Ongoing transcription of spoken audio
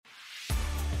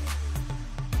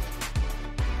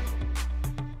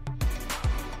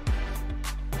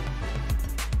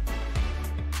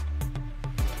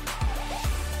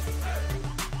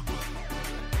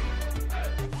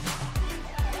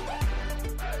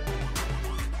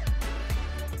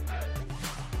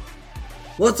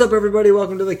What's up, everybody?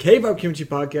 Welcome to the K-Pop Kimchi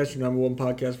Podcast, your number one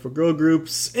podcast for girl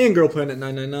groups in Girl Planet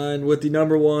 999 with the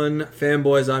number one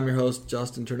fanboys. I'm your host,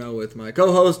 Justin Turnell, with my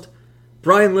co-host,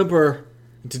 Brian Limper.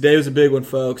 And today was a big one,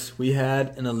 folks. We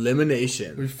had an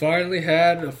elimination. We finally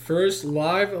had a first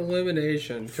live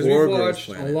elimination because we watched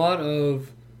a lot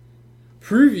of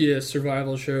previous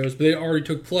survival shows, but they already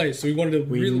took place. So we wanted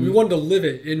to live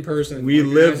it in person.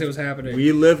 As it was happening.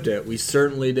 We lived it. We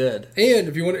certainly did. And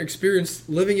if you want to experience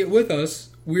living it with us,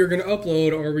 we are going to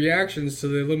upload our reactions to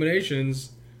the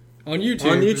eliminations on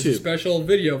YouTube. There's a special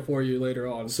video for you later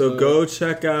on. So go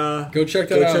check that out. Go check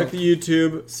the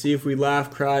YouTube. See if we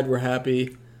laughed, cried, we're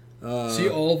happy. See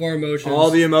all of our emotions. All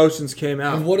the emotions came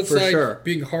out. And what it's like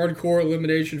being hardcore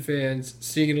elimination fans,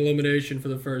 seeing an elimination for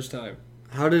the first time.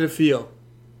 How did it feel?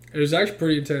 It was actually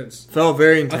pretty intense. Felt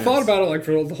very intense. I thought about it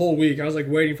for the whole week. I was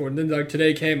waiting for it. And then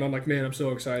today came. I'm like, man, I'm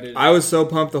so excited. I was so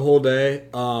pumped the whole day.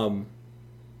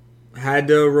 Had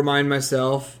to remind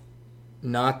myself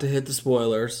not to hit the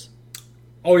spoilers.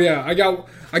 Oh yeah, I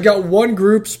got one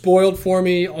group spoiled for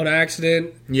me on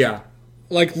accident. Yeah.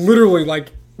 Literally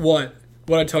what?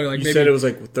 What I tell you? You said it was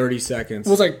 30 seconds.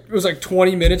 It was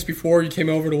 20 minutes before you came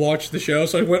over to watch the show.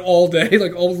 So I went all day,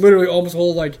 literally almost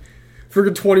whole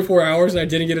freaking 24 hours, and I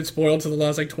didn't get it spoiled till the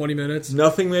last 20 minutes.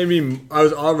 Nothing made me... I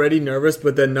was already nervous,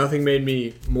 but then nothing made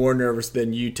me more nervous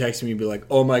than you texting me and be like,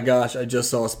 oh my gosh, I just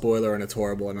saw a spoiler and it's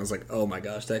horrible. And I was like, oh my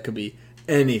gosh, that could be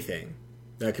anything.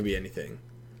 That could be anything.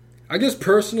 I guess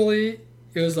personally,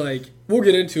 it was we'll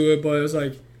get into it, but it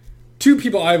was two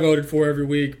people I voted for every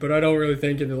week, but I don't really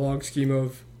think in the long scheme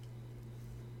of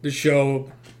the show,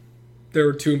 they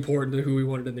were too important to who we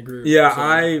wanted in the group. Yeah,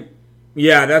 so.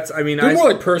 They're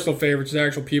more personal favorites than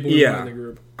actual people who were in the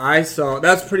group. I saw,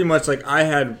 that's pretty much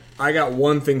I got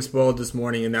one thing spoiled this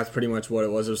morning, and that's pretty much what it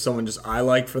was. It was someone just I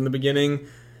liked from the beginning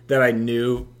that I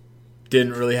knew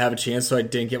didn't really have a chance, so I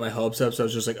didn't get my hopes up, so I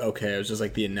was just okay, it was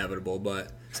just the inevitable,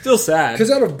 but still sad.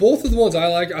 Because out of both of the ones I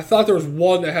liked, I thought there was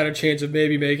one that had a chance of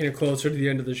maybe making it closer to the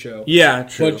end of the show. Yeah,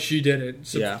 true. But she didn't,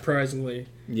 surprisingly.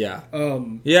 Yeah.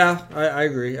 I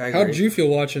agree. How did you feel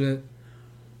watching it?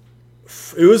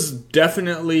 It was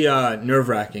definitely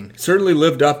nerve-wracking. Certainly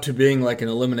lived up to being an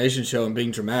elimination show and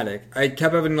being dramatic. I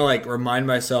kept having to remind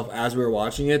myself as we were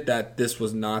watching it that this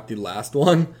was not the last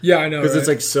one. Yeah, I know. Because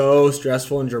it's so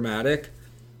stressful and dramatic.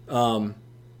 It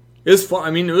was fun.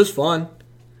 I mean, it was fun.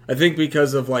 I think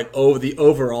because of the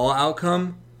overall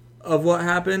outcome of what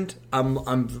happened,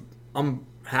 I'm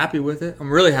happy with it.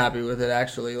 I'm really happy with it,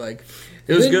 actually.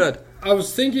 It was good. I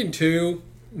was thinking too,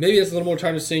 maybe it's a little more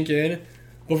time to sink in.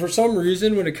 But for some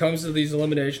reason, when it comes to these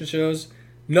elimination shows,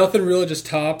 nothing really just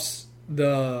tops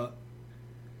the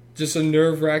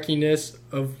nerve-wrackingness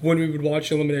of when we would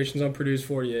watch eliminations on Produce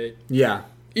 48. Yeah.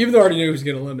 Even though I already knew who was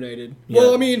getting eliminated. Yeah.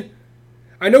 Well, I mean,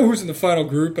 I know who's in the final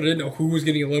group, but I didn't know who was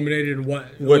getting eliminated and what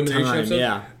elimination time, episode.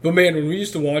 Yeah. But man, when we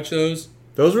used to watch those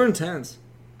were intense.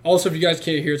 Also, if you guys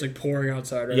can't hear, it's pouring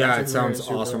outside right now. Yeah, it sounds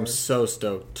awesome. I'm so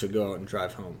stoked to go out and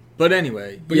drive home. But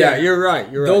anyway, yeah, you're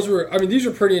right. Those were, these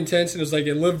were pretty intense, and it was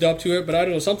it lived up to it, but I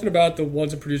don't know, something about the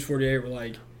ones that Produce 48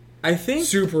 were I think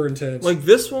super intense.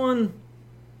 This one,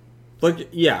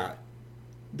 yeah,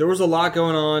 there was a lot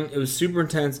going on. It was super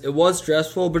intense. It was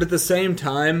stressful, but at the same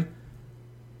time,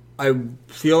 I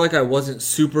feel I wasn't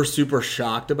super, super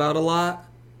shocked about a lot.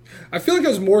 I feel I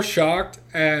was more shocked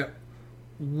at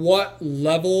what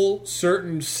level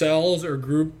certain cells or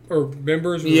group or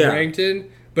members were ranked in,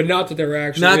 but not that they were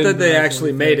actually not that they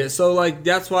actually made it. So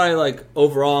that's why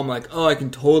overall I'm I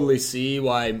can totally see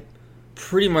why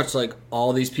pretty much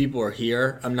all these people are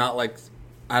here. I'm not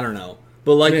I don't know,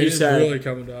 but you said, really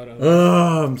coming down on it.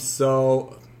 I'm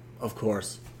so of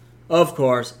course.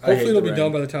 Hopefully it'll be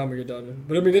done by the time we get done.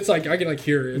 But it's I can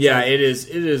hear it. It is.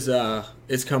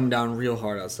 It's coming down real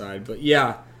hard outside. But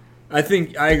yeah. I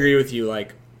think I agree with you.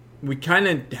 We kind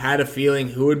of had a feeling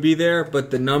who would be there,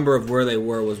 but the number of where they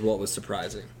were was what was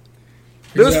surprising.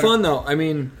 It was fun, though. I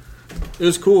mean, it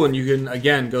was cool, and you can,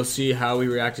 again, go see how we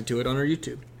reacted to it on our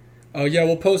YouTube. Oh, yeah,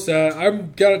 we'll post that.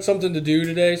 I've got something to do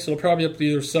today, so it'll probably be up to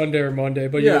either Sunday or Monday.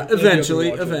 But yeah,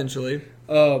 eventually.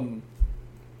 But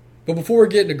before we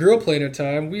get into Girl Planet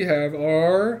time, we have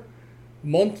our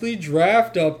monthly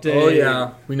draft update. Oh,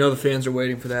 yeah. We know the fans are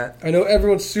waiting for that. I know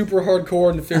everyone's super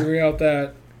hardcore into figuring out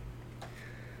that.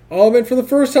 And for the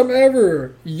first time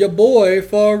ever, ya boy,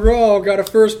 Farrell, got a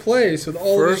first place with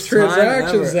all these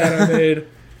transactions that I made.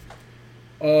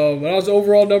 And I was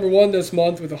overall number one this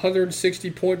month with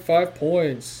 160.5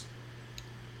 points.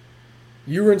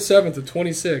 You were in 7th at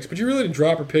 26, but you really didn't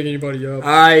drop or pick anybody up.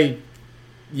 I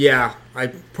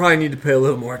probably need to pay a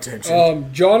little more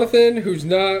attention. Jonathan, who's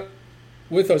not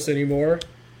with us anymore,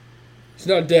 He's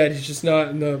not dead. He's just not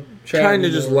in the chat Kind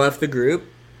of just left the group.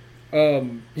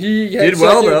 He had Did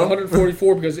well, though.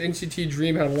 144 because NCT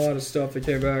Dream had a lot of stuff that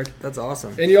came back. That's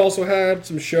awesome. And he also had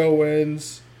some show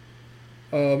wins.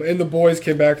 And the boys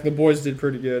came back, and the boys did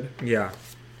pretty good. Yeah.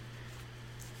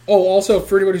 Oh, also,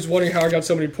 for anybody who's wondering how I got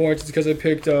so many points, it's because I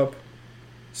picked up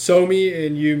Somi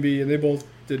and Yumbi, and they both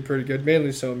did pretty good.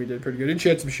 Mainly Somi did pretty good. And she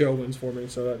had some show wins for me,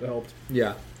 so that helped.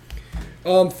 Yeah.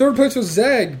 Third place was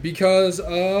Zeg because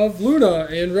of Luna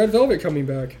and Red Velvet coming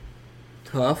back.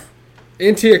 Tough.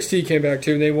 And TXT came back,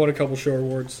 too, and they won a couple show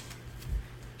awards.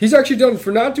 He's actually done,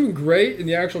 for not doing great in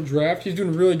the actual draft, he's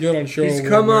doing really good on show awards.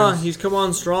 He's come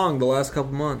on strong the last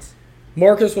couple months.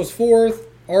 Marcus was 4th.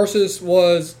 Arceus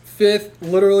was 5th,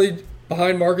 literally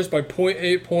behind Marcus by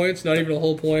 0.8 points, not even a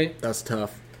whole point. That's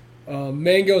tough.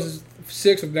 Mangos is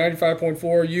 6th with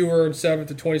 95.4. You were in 7th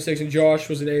at 26, and Josh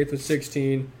was in 8th with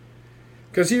 16.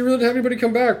 Because he really didn't have anybody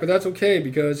come back, but that's okay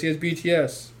because he has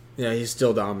BTS. Yeah, he's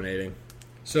still dominating.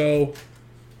 So,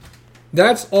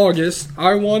 that's August.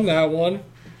 I won that one.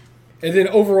 And then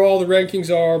overall, the rankings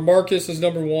are Marcus is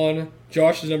number 1,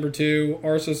 Josh is number 2,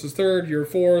 Arceus is 3rd, you're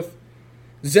 4th.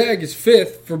 Zeg is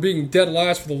 5th for being dead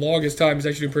last for the longest time. He's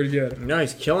actually doing pretty good. No,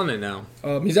 he's killing it now.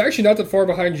 He's actually not that far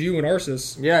behind you and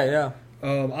Arceus. Yeah.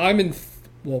 I'm in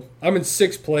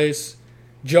 6th place.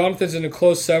 Jonathan's in a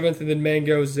close 7th, and then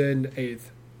Mango's in 8th.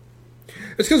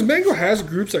 It's because Mango has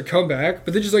groups that come back,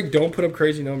 but they just don't put up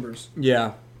crazy numbers.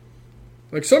 Yeah.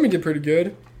 Some did pretty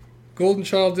good. Golden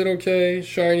Child did okay.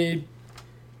 Shiny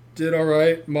did all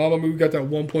right. Mamamoo got that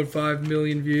 1.5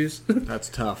 million views. That's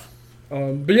tough.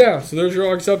 But yeah, so there's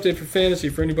your August update for fantasy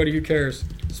for anybody who cares.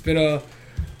 It's been a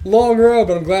long road,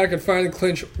 but I'm glad I could finally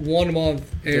clinch 1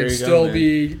 month and still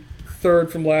be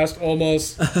 3rd from last,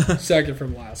 almost 2nd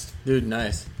from last. Dude,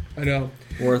 nice. I know.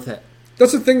 Worth it.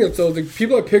 That's the thing, though. The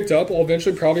people I picked up will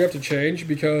eventually probably have to change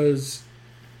because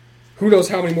who knows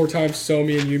how many more times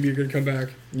Somi and Yumi are going to come back.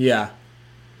 Yeah.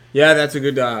 Yeah, that's a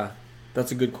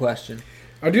good question.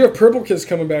 I do have Purple Kiss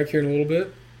coming back here in a little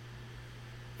bit.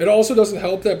 It also doesn't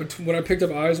help that when I picked up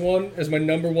IZ*ONE as my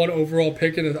number 1 overall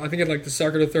pick, and I think it's the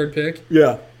 2nd or 3rd pick.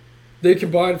 Yeah. They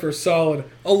combined for a solid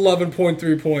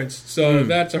 11.3 points. So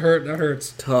that's a hurt. That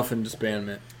hurts. Tough in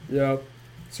disbandment. Yeah.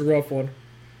 It's a rough one.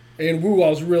 And Woo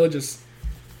was really just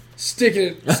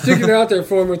sticking it out there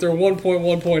for me with their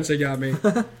 1.1 points they got me.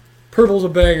 Purple's a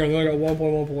banger, and they got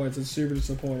 1.1 points. It's super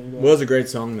disappointing. It was a great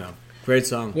song, though. Great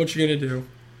song. What you gonna do?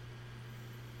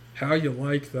 How you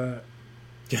like that?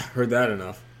 Yeah, heard that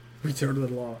enough. Return to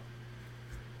the law.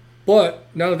 But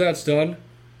now that that's done,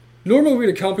 normally we'd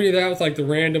accompany that with the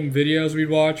random videos we'd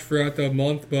watch throughout the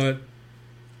month, but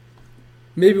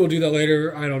maybe we'll do that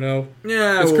later. I don't know.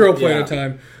 Yeah, it's girl play at a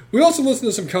time. We also listened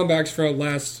to some comebacks from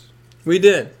last. We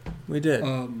did.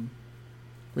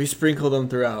 We sprinkled them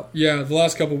throughout. Yeah, the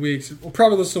last couple weeks. We'll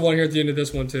probably listen to one here at the end of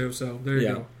this one too. So there you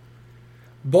go.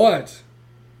 But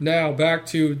now back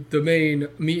to the main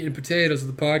meat and potatoes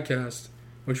of the podcast,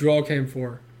 which we all came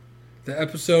for. The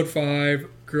episode 5,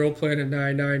 Girl Planet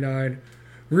 999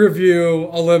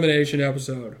 review elimination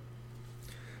episode.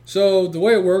 So the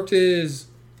way it worked is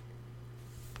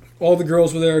all the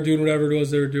girls were there doing whatever it was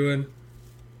they were doing.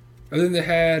 And then they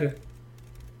had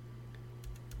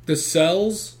the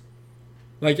cells.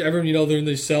 Everyone, they're in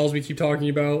these cells we keep talking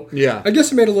about. Yeah. I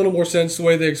guess it made a little more sense the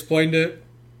way they explained it.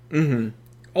 Mm-hmm.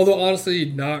 Although, honestly,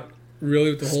 not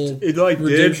really with the whole it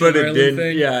did, but it didn't.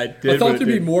 Thing. Yeah, it did. I thought there'd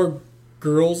be more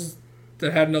girls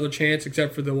that had another chance,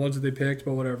 except for the ones that they picked,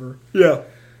 but whatever. Yeah.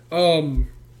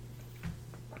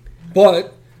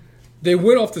 But they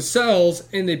went off the cells,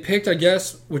 and they picked, I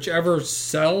guess, whichever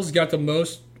cells got the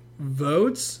most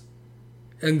votes,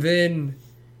 and then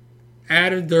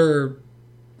added their,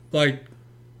 I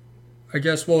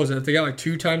guess, what was it? They got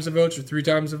 2 times the votes or 3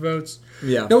 times the votes?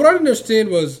 Yeah. Now, what I didn't understand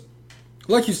was,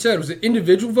 like you said, was it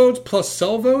individual votes plus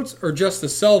cell votes, or just the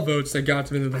cell votes that got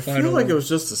them into the final? I feel like it was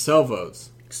just the cell votes.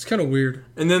 It's kind of weird.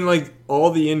 And then, all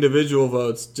the individual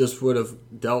votes just would have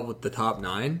dealt with the top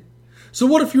 9. So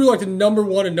what if you were the number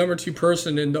 1 and number 2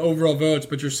 person in the overall votes,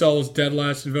 but your cell was dead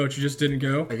last in votes, you just didn't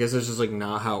go? I guess it's just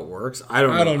not how it works. I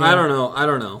don't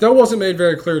know. That wasn't made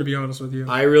very clear, to be honest with you.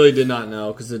 I really did not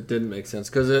know because it didn't make sense.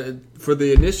 Because for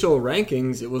the initial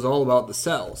rankings, it was all about the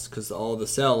cells because all the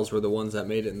cells were the ones that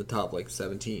made it in the top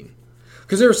 17.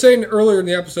 Because they were saying earlier in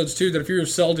the episodes too that if your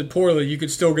cell did poorly, you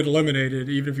could still get eliminated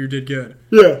even if you did good.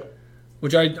 Yeah.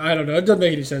 Which I don't know. It doesn't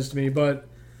make any sense to me. But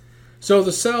so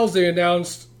the cells they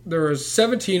announced. There was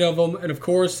 17 of them, and of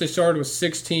course they started with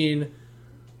 16,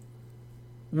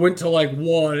 went to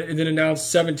 1, and then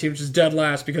announced 17, which is dead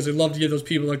last because they love to give those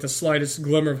people the slightest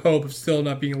glimmer of hope of still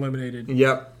not being eliminated.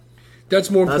 Yep. That's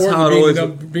more important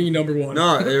than being number one.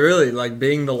 No, it really, like,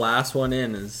 being the last one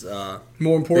in is...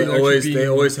 more important They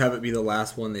always have it be the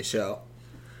last one they show.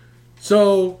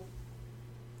 So,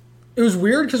 it was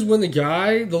weird because when the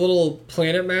little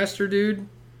Planet Master dude,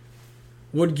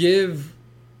 would give,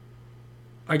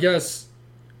 I guess,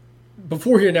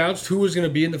 before he announced who was going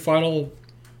to be in the final,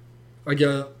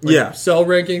 cell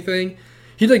ranking thing,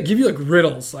 he'd like give you like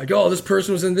riddles, like, oh, this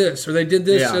person was in this, or they did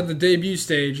this at the debut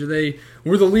stage, or they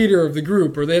were the leader of the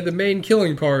group, or they had the main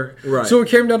killing part. Right. So it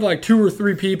came down to like 2 or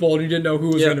 3 people, and you didn't know who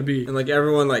was going to be. And like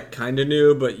everyone like kind of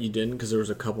knew, but you didn't because there was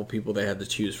a couple people they had to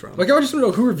choose from. Like I just don't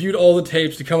know who reviewed all the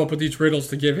tapes to come up with these riddles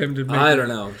to give him to make. I don't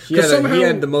know. He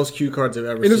had the most cue cards I've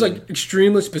ever seen. It was like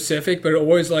extremely specific, but it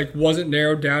always like wasn't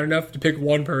narrowed down enough to pick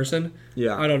one person.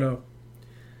 Yeah. I don't know.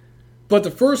 But the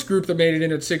first group that made it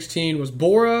in at 16 was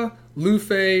Bora,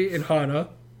 Luffy, and Hana.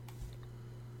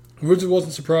 Which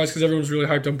wasn't surprised because everyone was really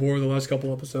hyped on Bora the last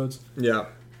couple episodes. Yeah.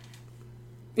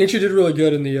 And she did really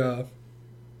good in the,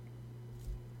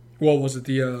 what was it?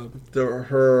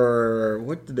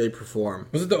 What did they perform?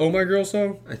 Was it the Oh My Girl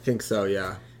song? I think so,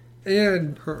 yeah.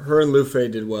 And her and Luffy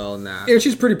did well in that. And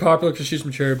she's pretty popular because she's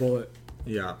from Cherry Bullet.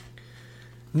 Yeah.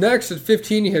 Next at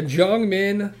 15, you had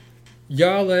Jongmin,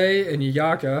 Yale, and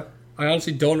Yaka. I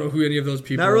honestly don't know who any of those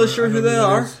people are. Not really sure who they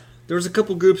are. There was a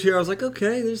couple groups here. I was like,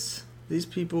 okay, these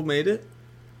people made it.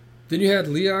 Then you had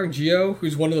Liang Jio,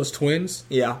 who's one of those twins.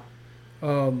 Yeah.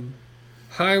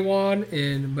 Haiwan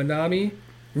and Manami.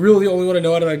 Really, the only one I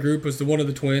know out of that group was the one of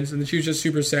the twins, and then she was just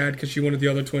super sad because she wanted the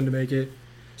other twin to make it.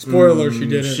 Spoiler alert, she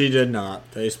didn't. She did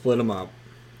not. They split them up.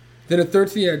 Then at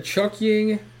 13, you had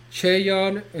Chukying,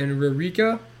 Chaeyeon, and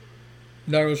Ririka.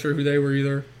 Not really sure who they were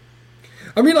either.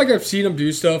 I mean, like, I've seen them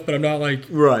do stuff, but I'm not, like...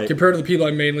 Right. Compared to the people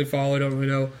I mainly follow, I don't really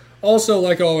know. Also,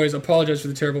 like always, apologize for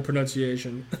the terrible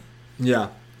pronunciation. Yeah.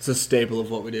 It's a staple of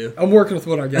what we do. I'm working with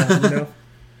what I got, you know?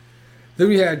 Then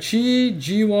we had Chi,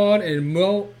 Jiwon, and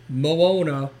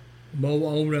Moana.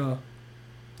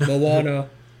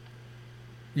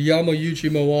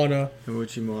 Yamayuchi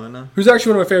Moana. Who's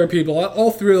actually one of my favorite people.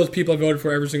 All 3 of those people I voted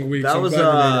for every single week. That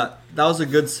was a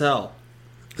good sell.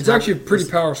 It's actually a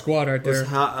pretty power squad right there.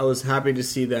 I was happy to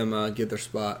see them get their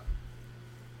spot.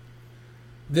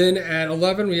 Then at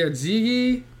 11, we had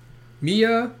Ziggy,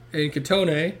 Mia, and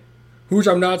Katone, which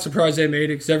I'm not surprised they made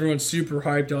it because everyone's super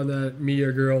hyped on that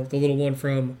Mia girl, the little one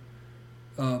from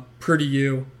Pretty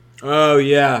You. Oh,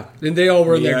 yeah. And they all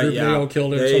were in that group and they all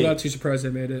killed it, so I'm not too surprised they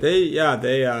made it. They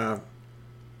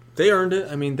earned it.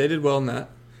 I mean, they did well in that.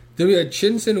 Then we had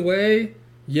Shinsen Wei,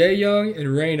 Ye Young,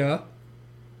 and Reina.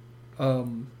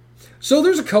 So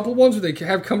there's a couple ones where they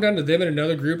have come down to them in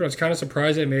another group, and I was kind of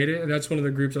surprised they made it, and that's one of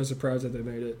the groups I was surprised that they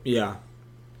made it. Yeah.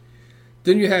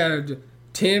 Then you had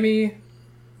Tammy,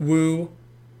 Wu,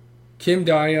 Kim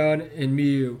Daeon, and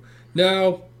Miyu.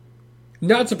 Now,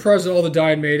 not surprised that all the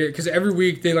Daeon made it, because every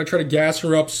week they like try to gas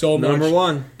her up so much. Number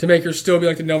 1. To make her still be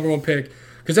like the number 1 pick.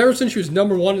 Because ever since she was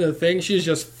number 1 in the thing, she's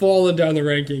just fallen down the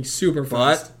rankings super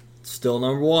fast. But still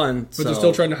number 1. But they're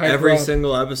still trying to hype her up. Every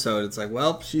single episode, it's like,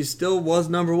 well, she still was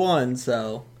number 1,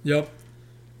 so... Yep.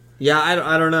 Yeah,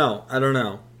 I don't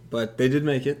know. But they did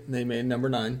make it. They made number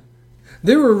 9.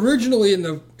 They were originally in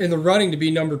the running to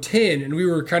be number 10, and we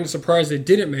were kind of surprised they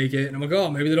didn't make it. And I'm like, oh,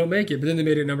 maybe they don't make it. But then they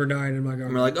made it number 9, and I'm like, oh.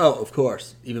 And we're like, oh, of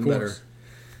course. Even better.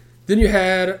 Then you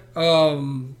had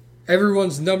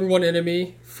everyone's number 1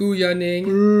 enemy, Fu Yaning,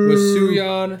 with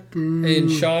Suyeon and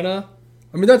Shauna.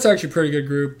 I mean, that's actually a pretty good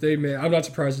group. I'm not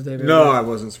surprised that they made it. No, I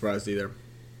wasn't surprised either.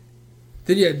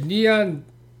 Then you had Neon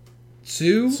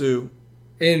Su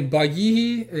and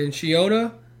Bayihi and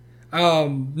Shiona.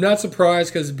 Not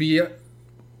surprised because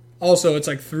also it's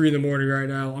like 3 in the morning right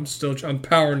now. I'm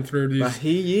powering through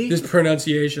these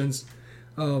pronunciations.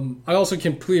 I also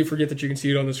completely forget that you can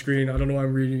see it on the screen. I don't know why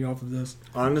I'm reading off of this.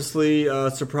 Honestly,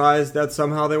 surprised that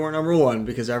somehow they weren't number 1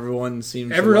 because everyone else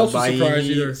was surprised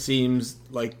either. Seems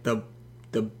like the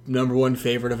number 1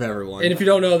 favorite of everyone. And if you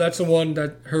don't know, that's the one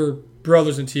that her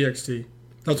brother's in TXT.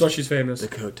 That's why she's famous. The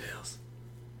coattails.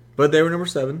 But they were number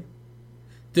 7.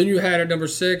 Then you had at number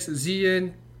 6,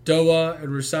 Zian, Doa, and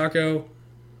Rusako.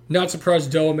 Not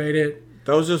surprised Doa made it.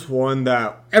 That was just one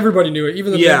that... Everybody knew it.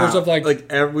 Even the members of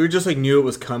we just knew it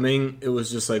was coming. It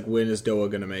was just like, when is Doa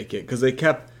going to make it? Because they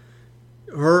kept...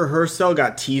 Her cell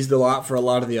got teased a lot for a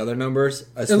lot of the other numbers.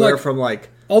 I swear from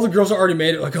all the girls that already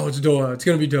made it, like, oh, it's Doa. It's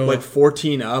going to be Doa. Like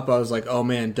 14 up, I was like, oh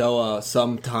man, Doa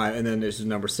sometime. And then there's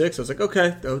number 6. I was like,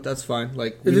 okay, that's fine.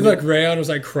 Like, and then Rayon was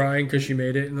like crying because she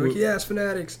made it. And they're like, yes,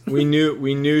 Fanatics. we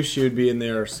knew she would be in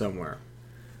there somewhere.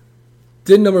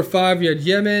 Then number 5, you had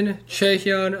Yemen,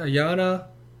 Chaehyun, Ayana.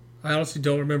 I honestly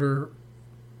don't remember.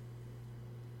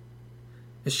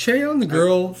 Is Cheon the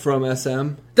girl from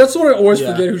SM? That's what I always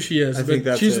forget who she is. I think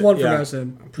that's she's it. the one from SM.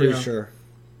 I'm pretty sure.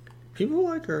 People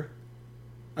like her.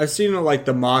 I've seen like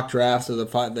the mock drafts of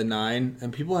the 9,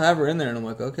 and people have her in there, and I'm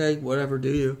like, okay, whatever, do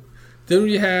you? Then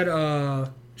we had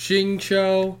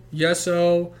Xingqiu,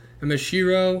 Yeso, and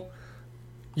Mashiro.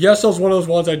 Yeso's one of those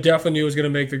ones I definitely knew was going to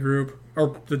make the group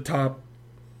or the top.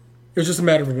 It was just a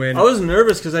matter of when. I was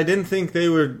nervous because I didn't think they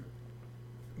would.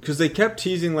 Because they kept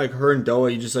teasing like her and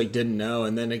Doa, you just like didn't know,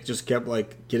 and then it just kept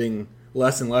like getting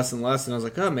less and less and less, and I was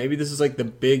like, oh, maybe this is like the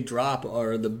big drop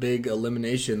or the big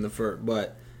elimination.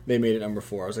 But they made it number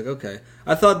 4. I was like, okay.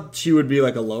 I thought she would be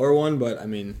like a lower one, but I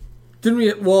mean, then we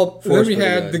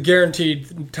had the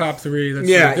guaranteed top 3.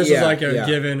 This is like a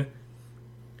given.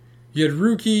 You had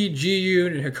Ruki,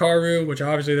 Ji-yoon, and Hikaru, which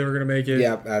obviously they were going to make it.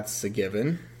 Yeah, that's a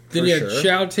given. Then you had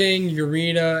Xiaoting,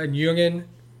 Yurina, and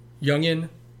Youngin.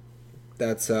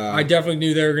 That's I definitely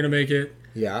knew they were going to make it.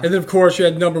 Yeah. And then, of course, you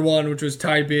had number 1, which was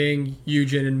Taibing,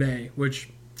 Yujin, and Mei, which...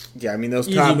 Yeah, I mean, those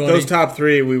top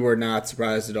 3, we were not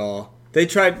surprised at all. They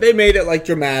made it, like,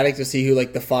 dramatic to see who,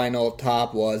 like, the final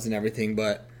top was and everything,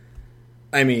 but,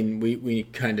 I mean, we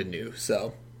kind of knew,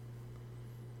 so...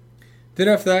 Then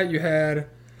after that, you had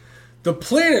the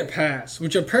Planet Pass,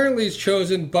 which apparently is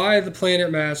chosen by the Planet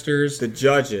Masters. The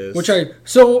judges. Which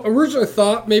so originally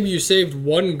thought maybe you saved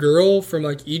one girl from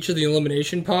like each of the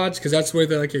elimination pods, because that's the way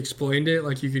they like explained it.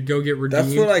 Like you could go get redeemed.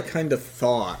 That's what I kind of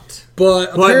thought.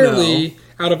 But apparently,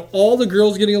 out of all the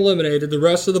girls getting eliminated, the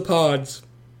rest of the pods,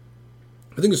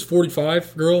 I think it was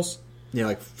 45 girls. Yeah,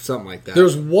 like something like that. There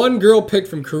was one girl picked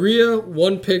from Korea,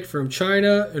 one picked from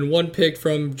China, and one picked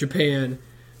from Japan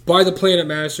by the Planet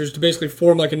Masters to basically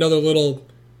form like another little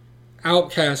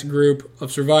outcast group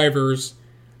of survivors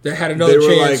that had another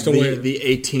chance to win. The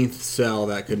 18th cell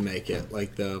that could make it,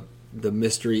 like the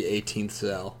mystery 18th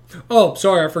cell. Oh,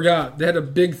 sorry, I forgot. They had a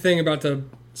big thing about the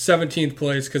 17th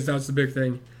place because that's the big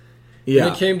thing. Yeah,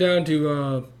 and it came down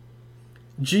to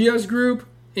Gia's group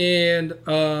and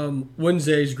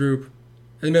Wednesday's group,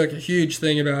 and they made like a huge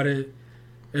thing about it.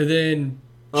 And then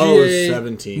Gia,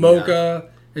 17, Mocha,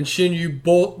 and Shinyu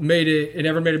both made it and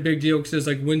never made a big deal because it was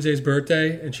like Wednesday's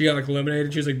birthday and she got like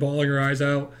eliminated. She was like bawling her eyes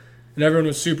out and everyone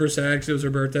was super sad because it was her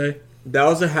birthday. That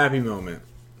was a happy moment.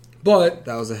 But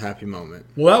that was a happy moment.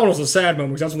 Well, that one was a sad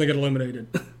moment because that's when they got eliminated.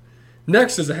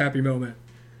 Next is a happy moment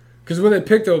because when they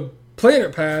picked the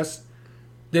Planet Pass,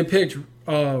 they picked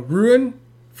Ruin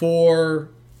for,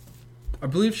 I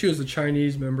believe she was a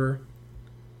Chinese member.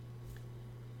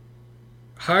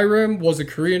 Hiram was a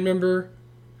Korean member.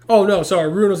 Oh, no, sorry.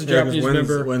 Ruin was a Japanese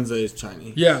member. Wednesday is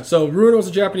Chinese. Yeah, so Ruin was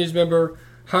a Japanese member.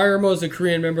 Hiram was a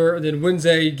Korean member. And then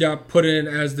Wednesday got put in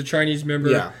as the Chinese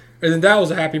member. Yeah. And then that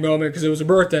was a happy moment because it was a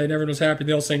birthday and everyone was happy.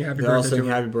 They all sang happy birthday. They all sang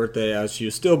happy birthday as she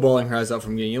was still bawling her eyes out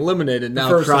from getting eliminated.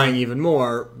 Now crying even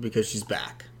more because she's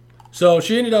back. So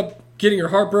she ended up getting her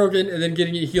heart broken and then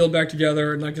getting it healed back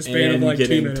together in like the span of like 2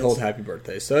 minutes. Told happy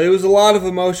birthday. So it was a lot of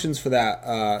emotions for that.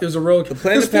 It was a roller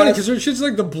coaster. It was funny because she's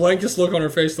like the blankest look on her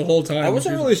face the whole time. I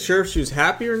wasn't really sure if she was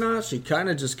happy or not. She kind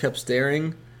of just kept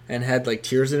staring and had like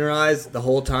tears in her eyes the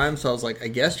whole time. So I was like, I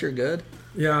guess you're good.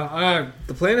 Yeah.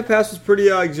 The Planet Pass was pretty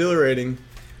exhilarating.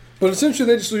 But essentially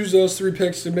they just used those 3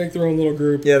 picks to make their own little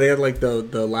group. Yeah, they had like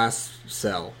the last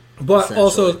cell. But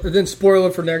also, then spoiler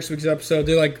for next week's episode,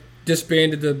 they like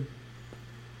disbanded the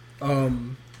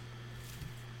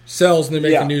cells and they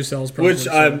make the new cells. Probably, which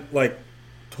I'm like,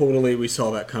 totally we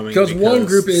saw that coming. Because one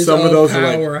group is some of those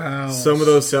powerhouse. Some of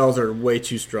those cells are way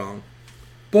too strong.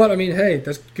 But, I mean, hey,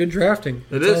 that's good drafting.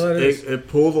 It is. It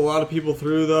pulled a lot of people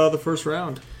through the first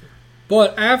round.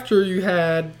 But after you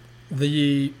had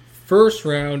the first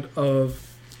round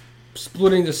of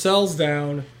splitting the cells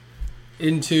down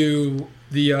into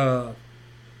the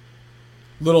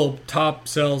little top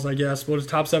cells, I guess. What is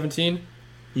top 17?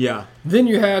 Yeah. Then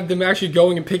you had them actually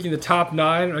going and picking the top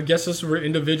 9. I guess this is where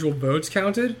individual votes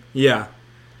counted. Yeah.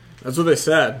 That's what they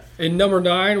said. And number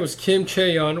 9 was Kim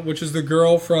Chaeyeon, which is the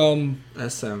girl from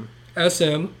SM.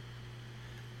 Then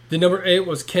number 8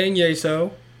 was Kang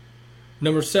Yeso.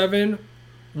 Number 7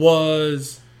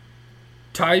 was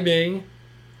Taibing.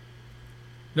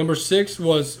 Number 6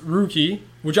 was Ruki,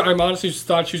 which I honestly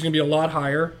thought she was going to be a lot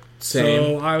higher.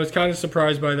 Same. So I was kind of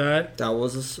surprised by that. That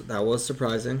was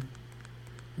surprising.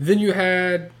 Then you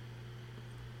had,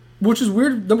 which is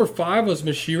weird, number 5 was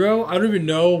Mashiro. I don't even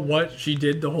know what she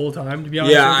did the whole time, to be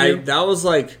honest with you. That was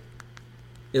like,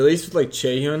 at least with like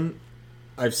Chaehyun,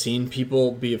 I've seen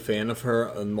people be a fan of her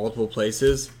in multiple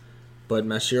places, but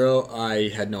Mashiro, I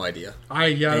had no idea.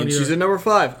 And she's at number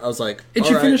 5. I was like, and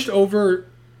she finished over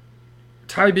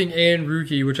Taibing and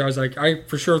Ruki, which I was like, I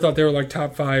for sure thought they were like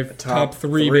top 5, top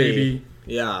 3 maybe.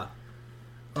 Yeah.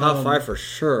 Top 5 for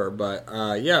sure, but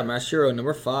yeah, Masahiro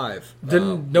number 5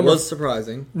 Then was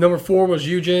surprising. Number 4 was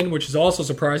Yujin, which is also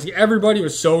surprising. Everybody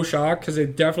was so shocked because they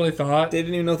definitely thought They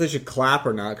didn't even know if they should clap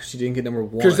or not because she didn't get number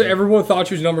 1. because everyone thought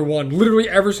she was number 1. Literally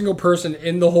every single person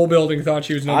in the whole building thought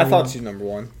she was number 1. I thought she was number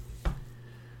 1.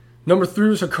 Number 3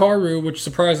 was Hikaru, which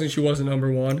surprisingly she wasn't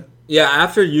number 1. Yeah,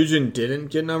 after Yujin didn't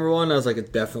get number 1, I was like, it's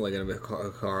definitely going to be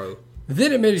Hikaru.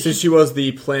 Then it made Since she was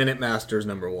the Planet Masters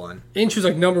number 1. and she was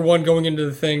like number 1 going into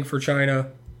the thing for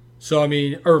China. So I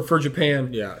mean, or for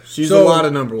Japan. Yeah, she's a lot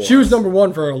of number 1. She was number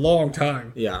 1 for a long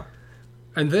time. Yeah.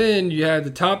 And then you had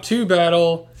the top 2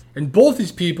 battle, and both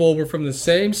these people were from the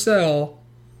same cell.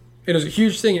 It was a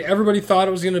huge thing, and everybody thought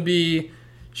it was going to be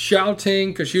Xiaoting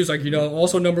because she was like,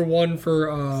 also number 1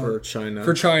 For China.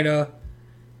 For China.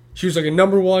 She was like a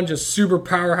number 1, just super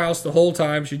powerhouse the whole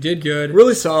time. She did good.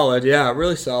 Really solid, yeah,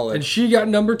 really solid. And she got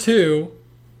number 2.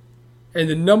 And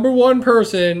the number 1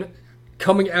 person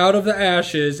coming out of the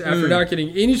ashes after not getting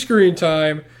any screen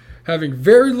time, having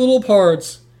very little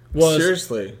parts, was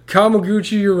Seriously.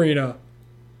 Kawaguchi Yurina.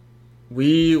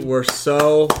 We were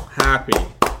so happy.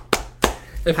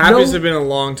 If Happy's have been a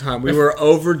long time. We were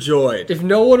overjoyed. If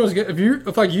no one was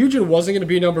if like Yujin wasn't going to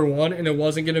be number 1 and it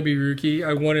wasn't going to be Ruki,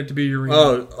 I wanted it to be Yurina.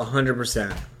 Oh,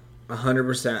 100%.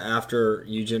 100% after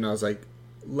Yujin, I was like...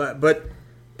 But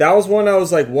that was one I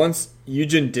was like, once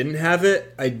Yujin didn't have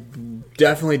it, I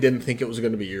definitely didn't think it was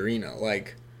going to be Yurina.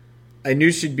 Like, I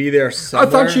knew she'd be there somewhere.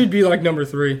 I thought she'd be like number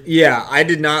 3. Yeah, I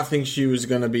did not think she was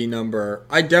going to be number...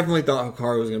 I definitely thought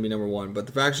Hikaru was going to be number 1, but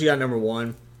the fact she got number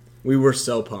 1, we were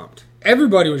so pumped.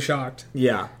 Everybody was shocked.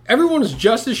 Yeah. Everyone was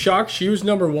just as shocked she was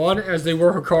number 1 as they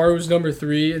were Hikaru was number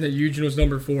 3 and that Yujin was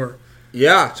number 4.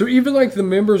 Yeah. So even like the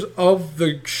members of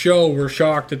the show were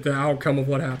shocked at the outcome of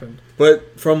what happened.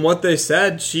 But from what they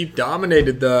said, she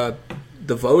dominated the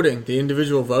voting, the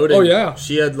individual voting. Oh, yeah.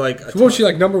 She had like... So what was she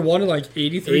like number 1 in like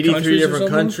 83 countries different or something?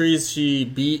 countries. She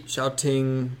beat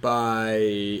Xiaoting by...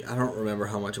 I don't remember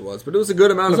how much it was, but it was a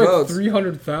good amount It of was like votes.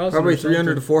 300,000. Probably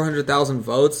 300 to 400,000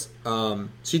 votes.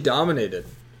 She dominated.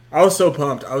 I was so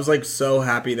pumped. I was like so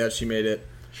happy that she made it.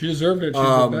 She deserved it. She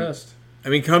was the best. I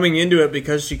mean, coming into it,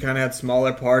 because she kind of had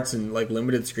smaller parts and like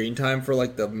limited screen time for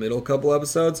like the middle couple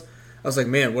episodes, I was like,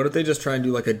 man, what if they just try and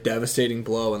do like a devastating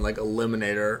blow and like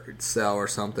eliminate her Cell or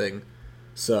something?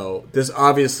 So this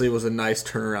obviously was a nice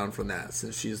turnaround from that,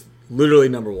 since she's literally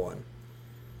number 1.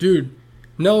 Dude,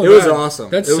 no, it was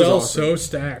awesome. That it was cell's awesome. so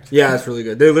stacked. Yeah, it's really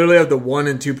good. They literally have the 1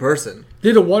 and 2 person. They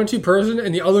had a 1 and 2 person,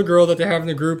 and the other girl that they have in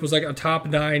the group was like a top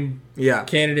 9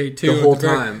 candidate too. The whole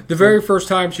time. The very first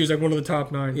time she was like one of the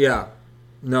top 9. Yeah.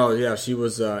 No, yeah, she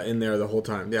was in there the whole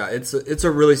time. Yeah, it's a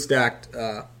really stacked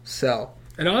cell.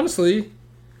 And honestly,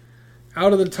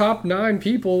 out of the top 9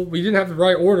 people, we didn't have the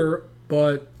right order,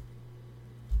 but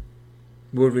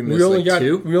would we miss like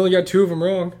 2? We only got 2 of them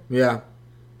wrong. Yeah.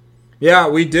 Yeah,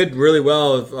 we did really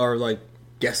well with our like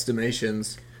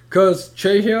guesstimations. Because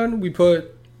Chaehyun, we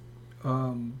put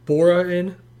Bora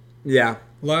in. Yeah.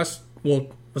 Was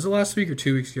it last week or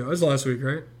 2 weeks ago? It was last week,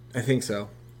 right? I think so.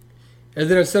 And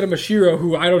then instead of Mashiro,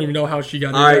 who I don't even know how she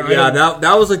got in there.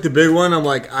 That was like the big one. I'm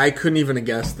like, I couldn't even have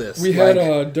guessed this. We had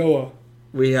Doa.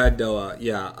 We had Doa,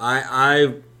 yeah.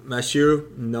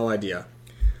 Masahiro, no idea.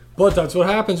 But that's what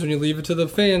happens when you leave it to the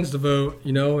fans to vote.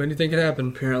 You know, anything can happen.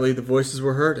 Apparently the voices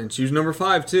were heard, and she was number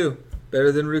 5 too.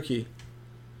 Better than Ruki.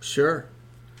 Sure.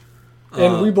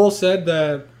 And we both said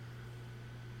that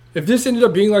if this ended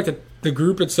up being like the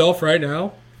group itself right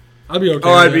now, I'd be okay.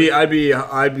 Oh, I'd be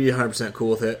 100% cool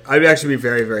with it. I'd actually be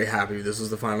very, very happy if this was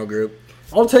the final group.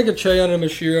 I'll take a Chaehyun and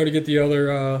Mashiro to get the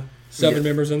other 7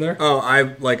 members in there. Oh,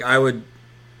 I would,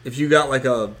 if you got like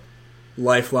a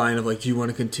lifeline of like, do you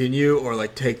want to continue or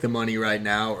like take the money right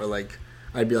now, or like,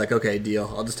 I'd be like, okay,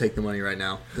 deal. I'll just take the money right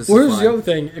now. Here's the other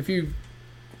thing: if you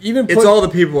it's all the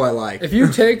people I like. If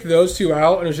you take those 2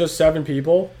 out and it's just 7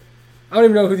 people, I don't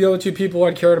even know who the other 2 people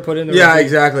I'd care to put in there. Yeah,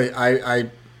 exactly.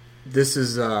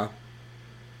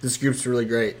 This group's really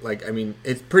great. Like, I mean,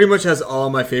 it pretty much has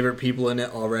all my favorite people in it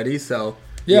already. So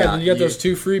yeah, you got those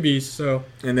 2 freebies. So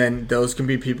and then those can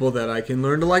be people that I can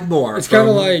learn to like more. It's kind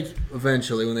of like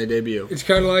eventually when they debut. It's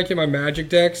kind of like in my Magic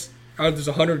decks. There's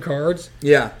 100 cards.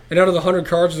 Yeah. And out of the 100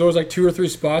 cards, there's always like 2 or 3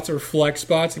 spots or flex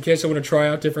spots in case I want to try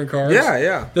out different cards. Yeah,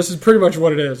 yeah. This is pretty much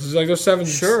what it is. It's like there's 7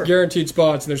 guaranteed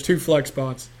spots and there's 2 flex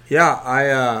spots. Yeah,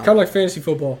 kind of like fantasy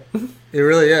football. It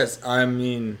really is. I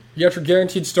mean, you got your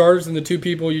guaranteed starters and the 2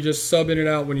 people you just sub in and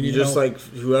out when you need help. You just like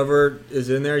whoever is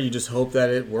in there, you just hope that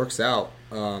it works out.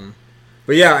 But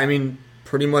yeah, I mean,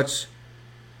 pretty much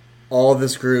all of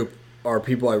this group are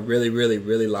people I really, really,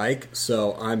 really like.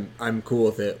 So I'm cool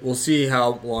with it. We'll see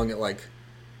how long it like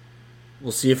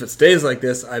we'll see if it stays like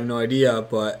this. I have no idea,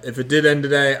 but if it did end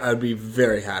today, I'd be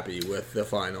very happy with the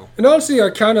final. And honestly,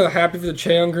 I'm kind of happy for the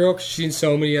Cheon girl because she's seen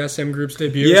so many SM groups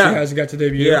debut. Yeah. She hasn't got to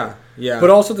debut. Yeah. But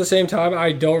also at the same time,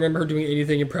 I don't remember her doing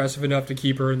anything impressive enough to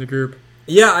keep her in the group.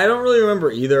 Yeah, I don't really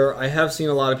remember either. I have seen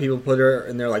a lot of people put her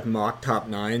in their like mock top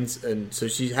 9s, and so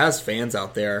she has fans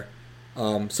out there.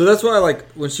 So that's why,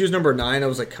 like, when she was number 9, I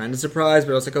was like kind of surprised,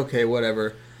 but I was like, okay,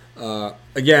 whatever.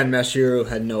 Again, Meshiru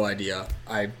had no idea.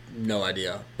 No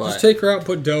idea. But just take her out and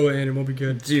put Doa in and we'll be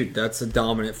good. Dude, that's a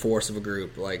dominant force of a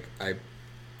group. Like,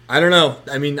 I don't know.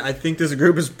 I mean, I think this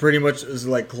group is pretty much as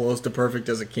like close to perfect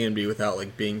as it can be without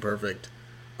like being perfect.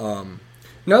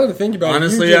 Now that I think about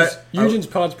honestly, it, Eugen's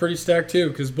pod's pretty stacked too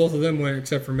because both of them went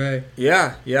except for May.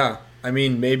 Yeah. I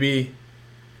mean, maybe.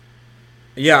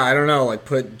 Yeah, I don't know. Like,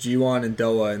 put G1 and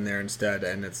Doa in there instead,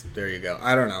 and there you go.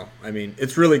 I don't know. I mean,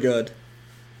 it's really good.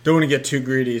 Don't want to get too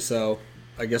greedy, so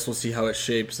I guess we'll see how it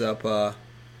shapes up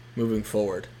moving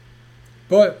forward.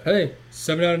 But hey,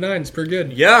 7 out of 9 is pretty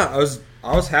good. Yeah,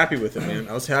 I was happy with it, man.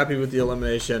 I was happy with the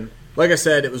elimination. Like I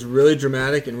said, it was really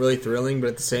dramatic and really thrilling, but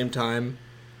at the same time,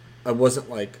 I wasn't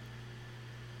like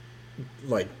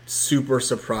super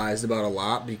surprised about a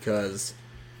lot because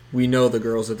we know the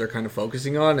girls that they're kind of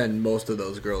focusing on, and most of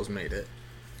those girls made it.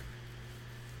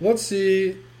 Let's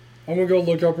see. I'm going to go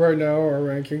look up right now our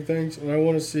ranking things, and I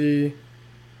want to see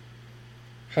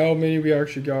how many we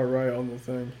actually got right on the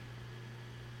thing.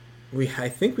 I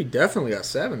think we definitely got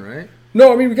 7, right?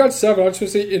 No, I mean, we got 7. I just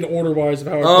want to say in order-wise of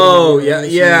how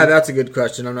yeah, that's a good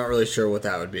question. I'm not really sure what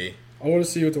that would be. I want to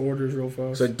see what the order is real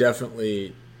fast. So I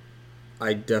definitely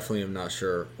am not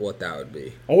sure what that would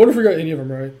be. I wonder if we got any of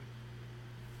them right.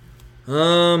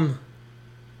 I'm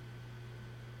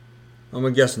going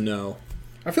to guess no.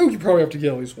 I feel like you probably have to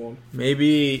get at least one.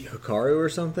 Maybe Hikaru or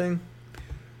something?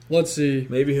 Let's see.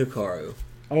 Maybe Hikaru.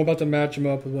 I'm about to match them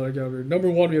up with what I got here. Number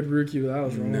 1, we had Ruki, but that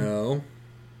was wrong. No.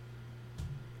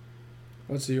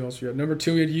 Let's see who else we got. Number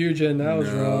 2, we had Eugen. That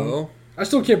was wrong. I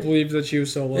still can't believe that she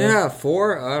was so low. Yeah,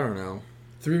 4? I don't know.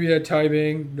 3, we had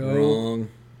Taibing. No. Wrong.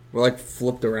 We're like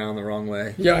flipped around the wrong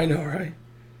way. Yeah, I know, right?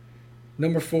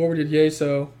 Number 4, we did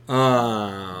Yeso.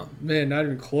 Man, not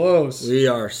even close. We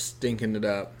are stinking it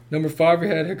up. Number 5, we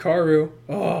had Hikaru.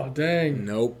 Oh, dang.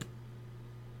 Nope.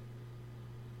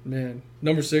 Man.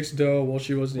 Number 6, Do. Well,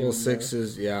 she wasn't even 6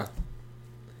 is, yeah.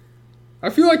 I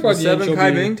feel like by the end 7,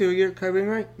 Kai Bing? Did we get Kai Bing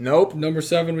right? Nope. Number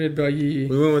 7, we had Baiyi.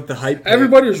 We went with the hype pick.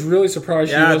 Everybody was really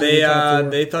surprised she wasn't in the top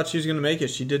 4. They thought she was going to make it.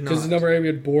 She did not. Because number 8, we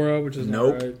had Bora, which is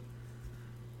not right.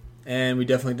 And we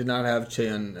definitely did not have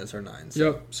Cheon as our 9. So.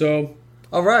 Yep, so...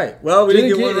 All right. Well, we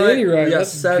didn't get one right. Right. We got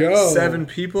Let's go. 7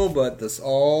 people, but that's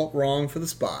all wrong for the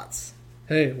spots.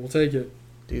 Hey, we'll take it.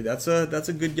 Dude, that's a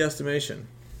good guesstimation.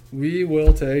 We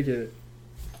will take it.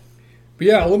 But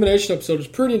yeah, elimination episode was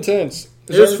pretty intense.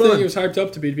 It was fun. It was hyped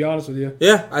up to be honest with you.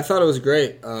 Yeah, I thought it was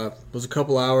great. It was a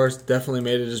couple hours. Definitely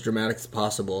made it as dramatic as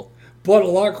possible. But a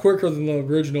lot quicker than the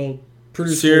original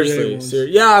Produce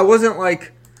Seriously. Yeah, I wasn't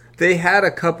like... They had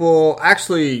a couple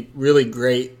actually really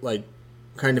great, like,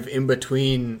 kind of in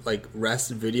between, like,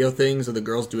 rest video things of the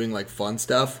girls doing, like, fun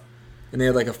stuff. And they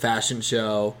had, like, a fashion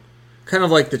show. Kind of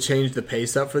like to change the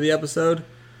pace up for the episode.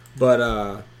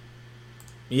 But,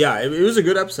 yeah, it was a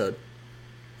good episode.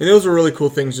 And those were really cool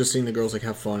things, just seeing the girls, like,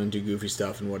 have fun and do goofy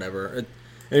stuff and whatever.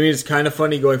 I mean, it's kind of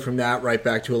funny going from that right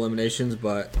back to eliminations,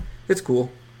 but it's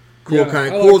cool. Cool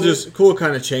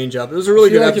kind of change up. It was a really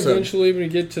good episode. Eventually, when we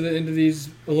get to the end of these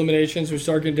eliminations, we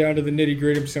start getting down to the nitty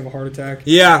gritty. I'm just gonna have a heart attack.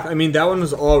 Yeah, I mean that one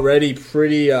was already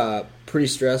pretty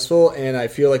stressful, and I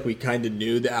feel like we kind of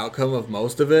knew the outcome of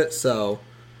most of it. So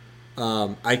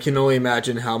I can only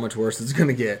imagine how much worse it's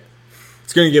gonna get.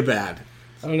 It's gonna get bad.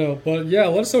 I don't know, but yeah,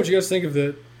 let us know what you guys think of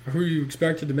it. Who you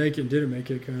expected to make it and didn't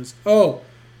make it? Because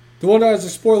the one that was a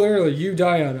spoiler earlier,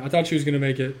 Dion. I thought she was going to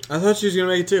make it. I thought she was going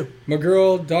to make it too. My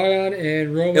girl, Dion,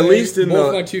 and Rome. At least in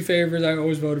both my 2 favorites I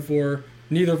always voted for.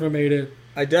 Neither of them made it.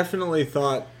 I definitely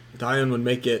thought Dion would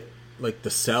make it, like, the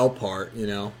Cell part, you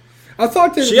know. I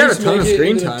thought that she had a ton of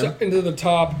screen time. Into the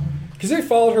top. Because they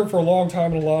followed her for a long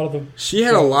time in a lot of them. She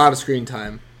had a lot of screen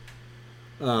time.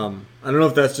 I don't know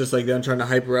if that's just, like, them trying to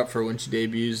hype her up for when she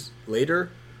debuts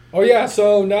later. Oh, yeah.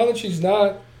 So now that she's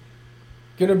not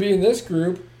going to be in this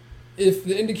group, if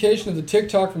the indication of the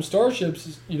TikTok from Starships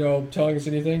is, telling us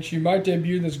anything, she might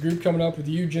debut in this group coming up with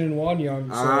Eugen and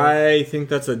Wanyang. So I think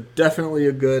that's definitely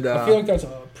a good... I feel like that's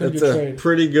a pretty good trade.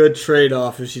 Pretty good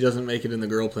trade-off if she doesn't make it in the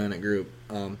Girl Planet group.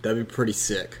 That'd be pretty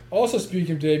sick. Also,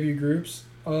 speaking of debut groups,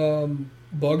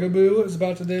 Bugaboo is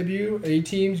about to debut.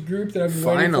 A-Team's group that I've been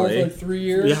waiting for like 3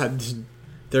 years. Yeah,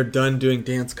 They're done doing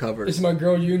dance covers. It's my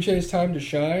girl Yoonjae's time to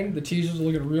shine. The teasers are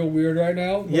looking real weird right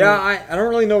now. Yeah, I don't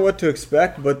really know what to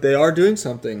expect, but they are doing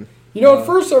something. You know, at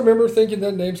first I remember thinking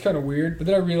that name's kind of weird, but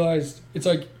then I realized it's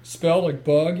like spelled like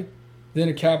bug, then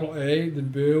a capital A, then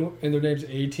boo, and their name's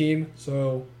A-Team,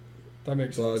 so that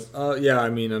makes sense. Yeah, I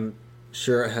mean, I'm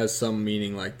sure it has some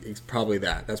meaning, like, it's probably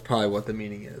that. That's probably what the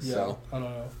meaning is. Yeah, so. I don't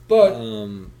know. But,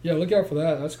 yeah, look out for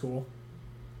that. That's cool.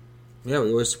 Yeah,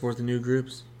 we always support the new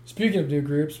groups. Speaking of new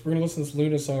groups, we're going to listen to this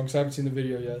Luna song because I haven't seen the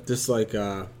video yet. Just like,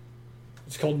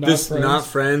 it's called Not Friends. Not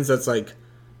Friends, that's like,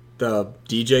 the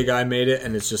DJ guy made it,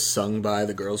 and it's just sung by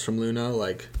the girls from Luna,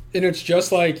 like... And it's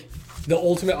just like the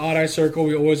ultimate odd eye circle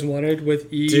we always wanted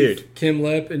with Eve, Dude, Kim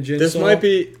Lip, and Jin This Sol. might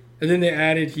be... And then they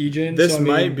added Heejin. This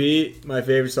might be my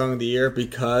favorite song of the year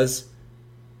because,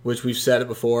 which we've said it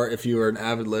before, if you were an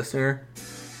avid listener,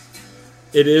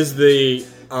 it is the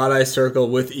Odd Eye Circle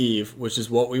with Eve, which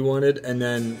is what we wanted, and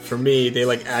then for me, they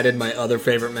like added my other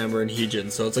favorite member in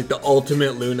Heejin, so it's like the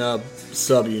ultimate Luna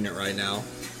subunit right now.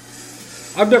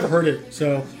 I've never heard it,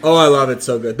 so... Oh, I love it,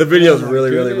 so good. The video is really,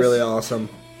 goodness. really, really awesome.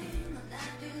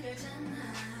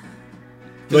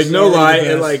 Like, no lie,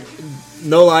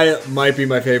 it might be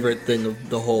my favorite thing of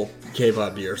the whole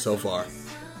K-pop year so far.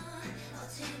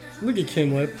 Look at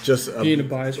Kim Lip Just being a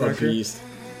bias wrecker. beast.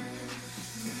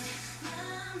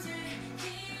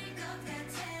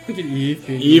 Look at Eve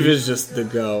being Eve is just the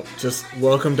go. Just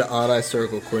welcome to Odd Eye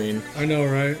Circle, Queen. I know,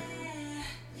 right?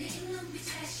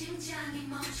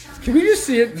 Can we just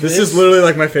see it? This is literally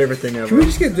like my favorite thing ever. Can we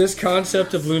just get this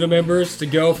concept of Luna members to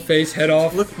go face head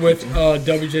off with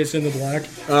WJ's in the Black?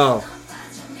 Oh.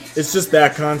 It's just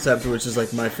that concept, which is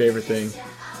like my favorite thing.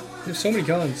 There's so many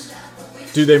guns.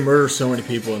 Dude, they murder so many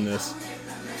people in this.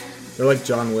 They're like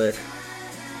John Wick.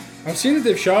 I've seen that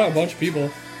they've shot a bunch of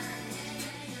people.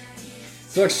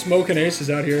 They're like smoking aces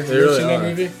out here. They You ever really seen are. that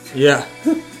movie? Yeah.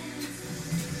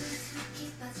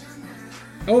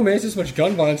 I'm amazed as much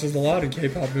gun violence is allowed in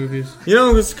K-pop movies. You know,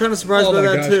 I was kind of surprised Oh by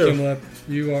my that gosh, too. Kim Lip,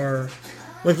 you are...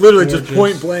 Like literally just gorgeous.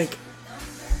 point blank.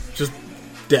 Just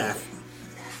death.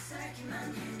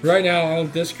 Right now, I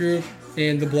want this group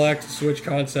and the Black to switch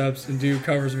concepts and do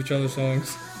covers of each other's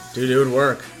songs. Dude, it would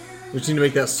work. We just need to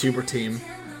make that super team.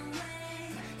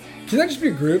 Can that just be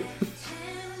a group?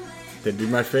 They'd be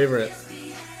my favorite.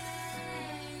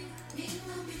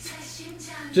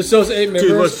 Just those 8 members.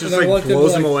 Dude, look, just and I like want them to,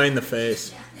 blows him away in the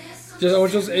face. I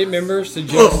want those 8 members to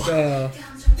just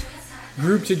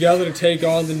group together to take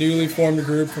on the newly formed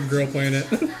group from Girl Planet.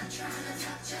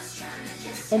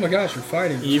 Oh my gosh, you're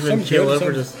fighting. Even Some kill good, up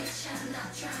or some- just...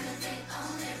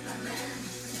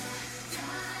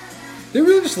 They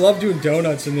really just love doing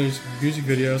donuts in these music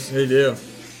videos. They do.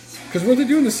 Because weren't they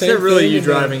doing the Is same it really thing you in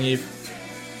driving, Eve?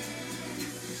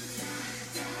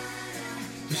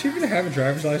 Does she even have a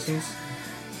driver's license?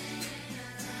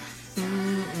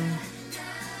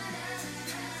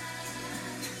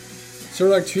 So are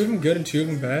like 2 of them good and 2 of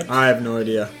them bad? I have no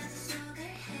idea.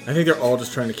 I think they're all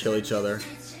just trying to kill each other.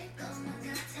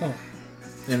 Huh.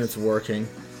 And it's working.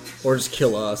 Or just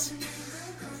kill us.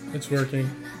 It's working.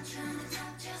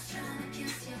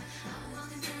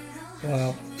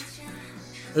 Wow.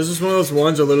 This is one of those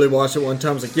ones I literally watched it one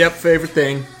time. I was like, yep, favorite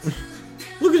thing.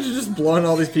 Look at you just blowing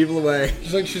all these people away.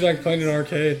 She's like playing an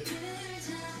arcade.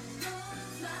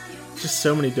 Just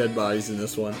so many dead bodies in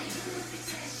this one.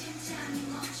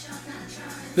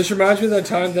 This reminds me of that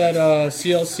time that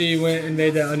CLC went and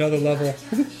made that another level.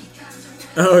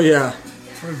 Oh, yeah.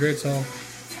 What a great song.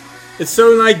 It's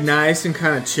so, like, nice and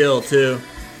kind of chill, too.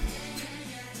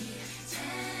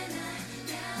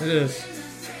 It is.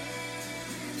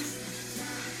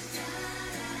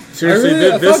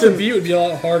 Seriously, I thought the beat would be a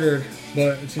lot harder,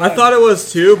 but it's not. I thought it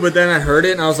was, too, but then I heard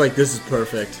it and I was like, this is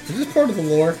perfect. Is this part of the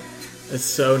lore? It's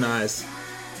so nice.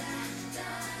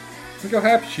 Look how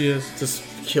happy she is. Just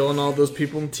killing all those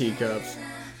people in teacups.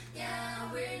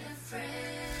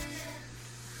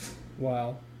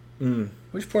 Wow. Mm.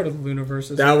 Which part of the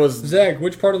Lunaverse is That was... Zach,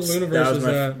 which part of the Lunaverse is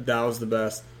that? That was the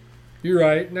best. You're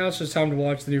right. Now it's just time to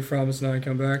watch the new Promise 9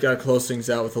 come back. Gotta close things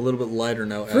out with a little bit lighter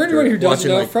note. For anyone who doesn't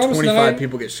know, like Promise 25 9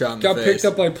 people get shot in got the face. picked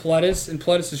up by Pledis, and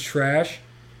Pledis is trash.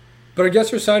 But I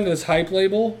guess we're signed to this Hype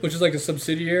label, which is like a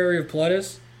subsidiary of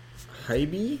Pledis.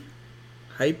 Hype?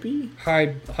 Hype?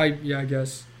 Hype, yeah, I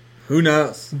guess. Who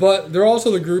knows? But they're also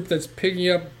the group that's picking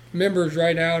up members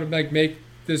right now to like make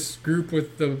this group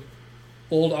with the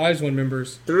old Eyes One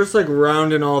members. They're just like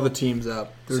rounding all the teams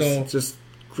up. They're So-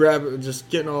 just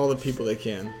getting all the people they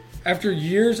can. After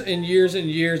years and years and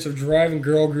years of driving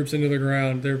girl groups into the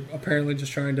ground, they're apparently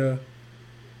just trying to...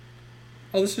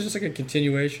 Oh, this is just like a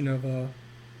continuation of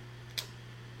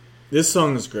This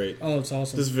song is great. Oh, it's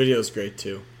awesome. This video is great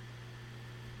too.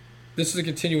 This is a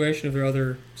continuation of their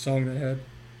other song they had.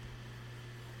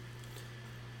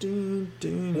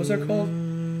 What was that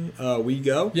called? We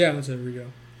Go? Yeah, that's it. We Go.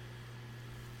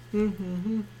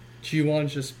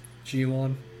 G1's just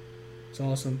G1. It's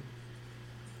awesome.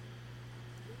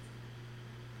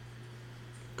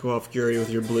 Go off, Gary, with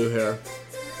your blue hair.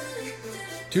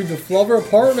 Dude, the Flover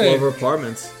Apartment. Flover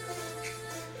Apartments.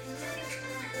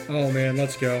 Oh, man,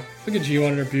 let's go. Look at G1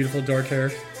 and her beautiful dark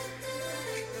hair.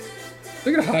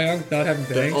 Look at Hyung not having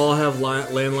They bangs. all have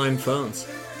landline phones.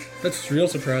 That's real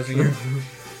surprising here.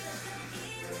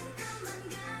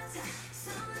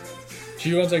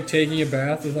 G1's like taking a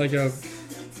bath with like a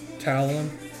towel on.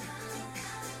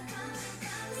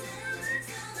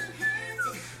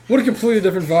 What a completely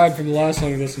different vibe from the last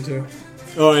song we listened to.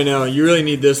 Oh, I know. You really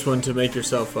need this one to make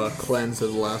yourself cleanse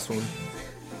of the last one.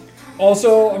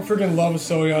 Also, I'm freaking love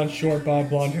Soyeon's short bob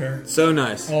blonde hair. So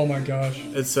nice. Oh my gosh.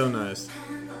 It's so nice.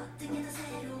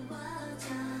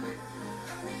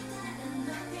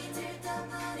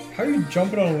 How are you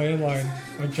jumping on a landline?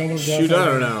 Like jumping Shoot, I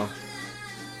don't know.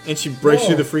 And she breaks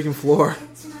through the freaking floor.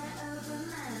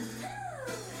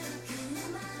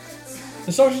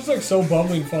 The song's just like so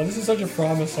bubbly and fun. This is such a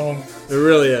promise song. It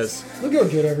really is. Look how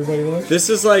good everybody looks. This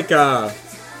is like what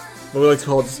we like to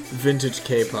call vintage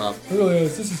K-pop. It really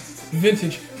is. This is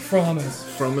vintage promise.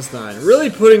 Fromis 9. Really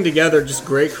putting together just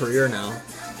great career now.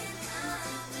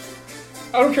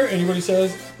 I don't care what anybody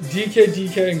says.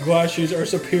 DK and Glass Shoes are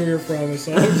superior promise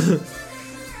songs.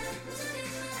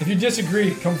 If you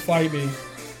disagree, come fight me.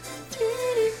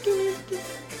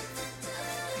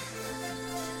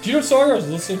 Do you know what song I was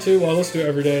listening to? Well, I listen to it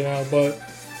every day now, but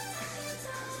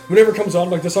whenever it comes on,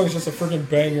 I'm like, this song is just a freaking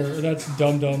banger, and that's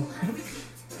Dum Dum.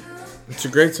 It's a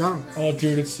great song. Oh,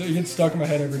 dude, it gets stuck in my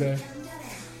head every day.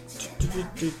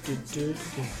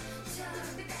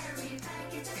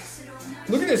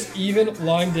 Look at this even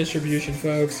line distribution,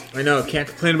 folks. I know, can't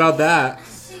complain about that.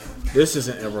 This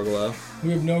isn't Everglow.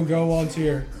 We have no go-ons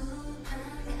here.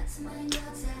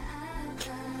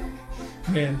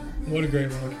 Man, what a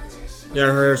great look. Yeah,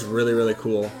 her hair's really, really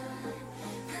cool.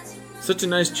 Such a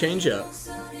nice change-up.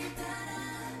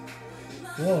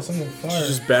 Whoa, something on fire. She's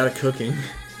just bad at cooking.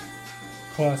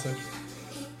 Classic.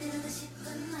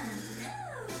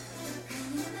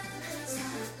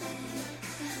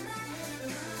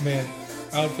 Man,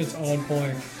 outfits on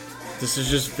point. This is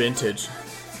just vintage.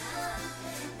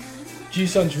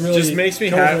 G-Sun's really Just makes me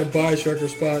coming happy. from a Bioshocker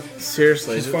spot.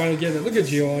 Seriously. She's finally getting it. Look at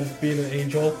Ji-won being an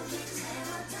angel.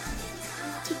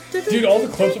 Dude, all the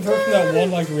clips of her from that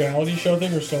one like reality show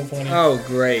thing are so funny. Oh,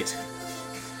 great.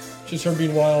 Just her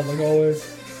being wild, like always.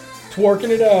 Twerking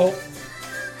it out.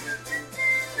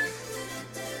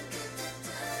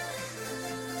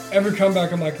 Every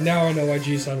comeback, I'm like, now I know why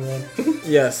G-Sun won.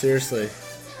 Yeah, seriously.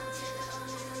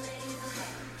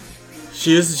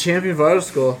 She is the champion of idol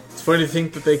school. It's funny to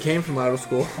think that they came from idol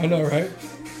school. I know, right?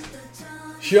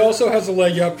 She also has a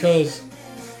leg up because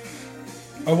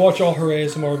I watch all her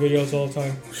ASMR videos all the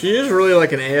time. She is really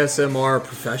like an ASMR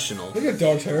professional. Look at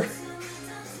Dog's hair.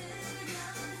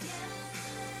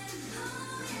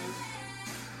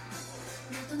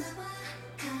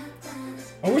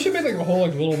 I wish it made like a whole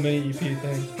like little mini EP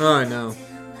thing. Oh, I know.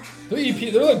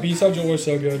 They're like B-sides are always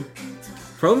so good.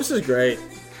 Promise is great.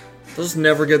 They'll just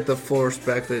never get the full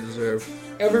respect they deserve.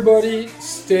 Everybody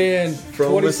stand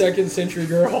Promise. 22nd Century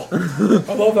Girl.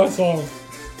 I love that song.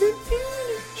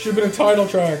 Should have been a title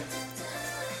track.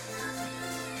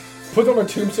 Put that on my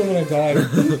tombstone when I die.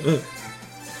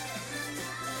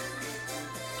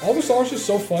 All the songs are just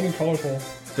so fun and colorful.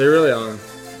 They really are. And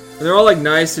they're all like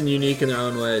nice and unique in their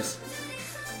own ways.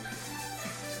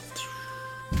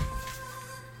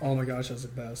 Oh my gosh, that's the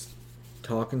best.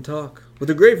 Talk and talk.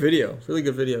 With a great video. Really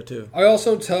good video, too. I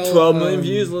also tell 12 million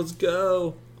views, let's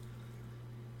go.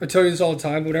 I tell you this all the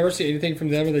time, but whenever I see anything from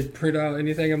them or they print out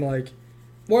anything, I'm like,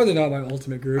 why are they not my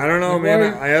ultimate group? I don't know, Like,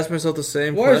 man. Why, I asked myself the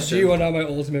same why is question. G1 not my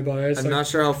ultimate bias? I'm Like, not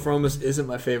sure how Fromis isn't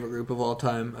my favorite group of all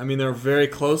time. I mean, they're very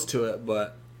close to it,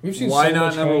 but we've seen why so not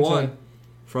much number content. one?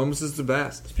 Fromis is the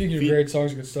best. Speaking of great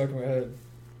songs that get stuck in my head.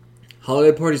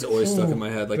 Holiday Party's always stuck Ooh, in my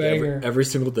head, like banger. every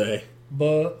single day.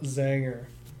 Zanger.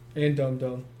 And Dum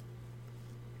Dum.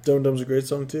 Dum Dum's a great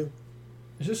song, too.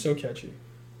 It's just so catchy.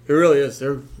 It really is.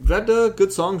 They've had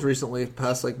good songs recently,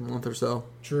 past like month or so.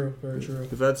 True, very true.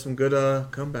 They've had some good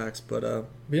comebacks, but But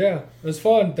yeah, it was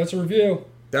fun. That's a review.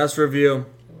 that's review.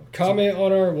 Comment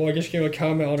on our, well, I guess you can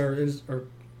comment on our, or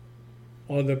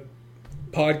on the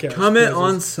podcast. Comment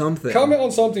on posts. something. Comment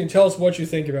on something. Tell us what you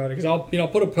think about it, because I'll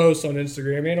put a post on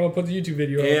Instagram and I'll put the YouTube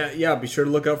video up. Yeah, be sure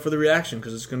to look out for the reaction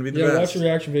because it's going to be the Yeah, best. watch the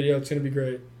reaction video. It's gonna be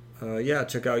great.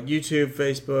 check out YouTube,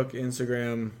 Facebook,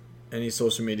 Instagram, any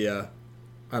social media.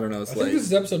 I don't know. It's I late. think this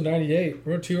is episode 98.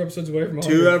 We're 2 episodes away from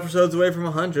 100. 2 episodes away from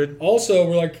 100. Also,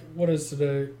 we're like, what is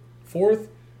today? 4th?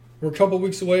 We're a couple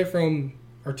weeks away from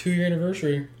our 2-year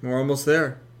anniversary. We're almost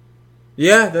there.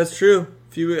 Yeah, that's true.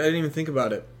 I didn't even think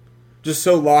about it. Just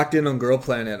so locked in on Girl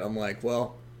Planet, I'm like,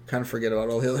 well, kind of forget about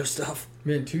all the other stuff.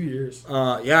 Man, 2 years.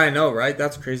 Yeah, I know, right?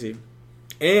 That's crazy.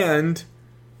 And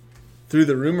through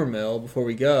the rumor mill, before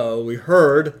we go, we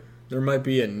heard there might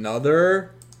be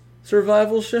another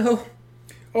survival show.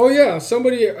 Oh, yeah.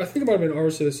 Somebody, I think it might have been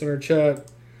Arsis in our chat,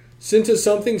 sent us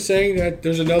something saying that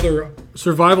there's another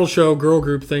survival show girl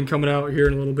group thing coming out here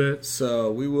in a little bit.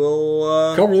 So we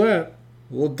will cover that.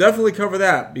 We'll definitely cover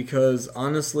that because,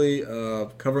 honestly,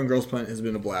 covering Girls Planet has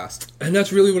been a blast. And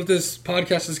that's really what this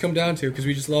podcast has come down to because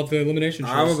we just love the elimination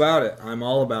shows. I'm about it. I'm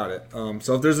all about it.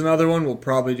 So if there's another one, we'll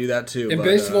probably do that too. And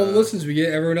based on all the listens we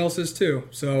get, everyone else is too.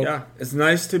 So yeah, it's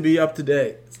nice to be up to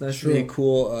date. It's nice to be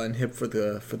cool and hip for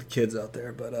the kids out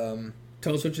there. But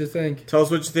tell us what you think. Tell us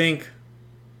what you think.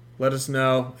 Let us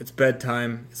know. It's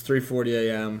bedtime. It's 3:40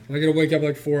 a.m. I gotta wake up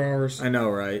like 4 hours. I know,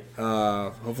 right?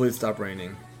 Hopefully it stopped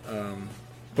raining.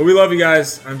 But we love you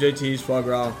guys. I'm JT Foie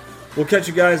Gras. We'll catch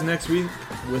you guys next week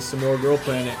with some more Girl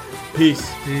Planet. Peace.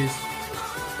 Peace.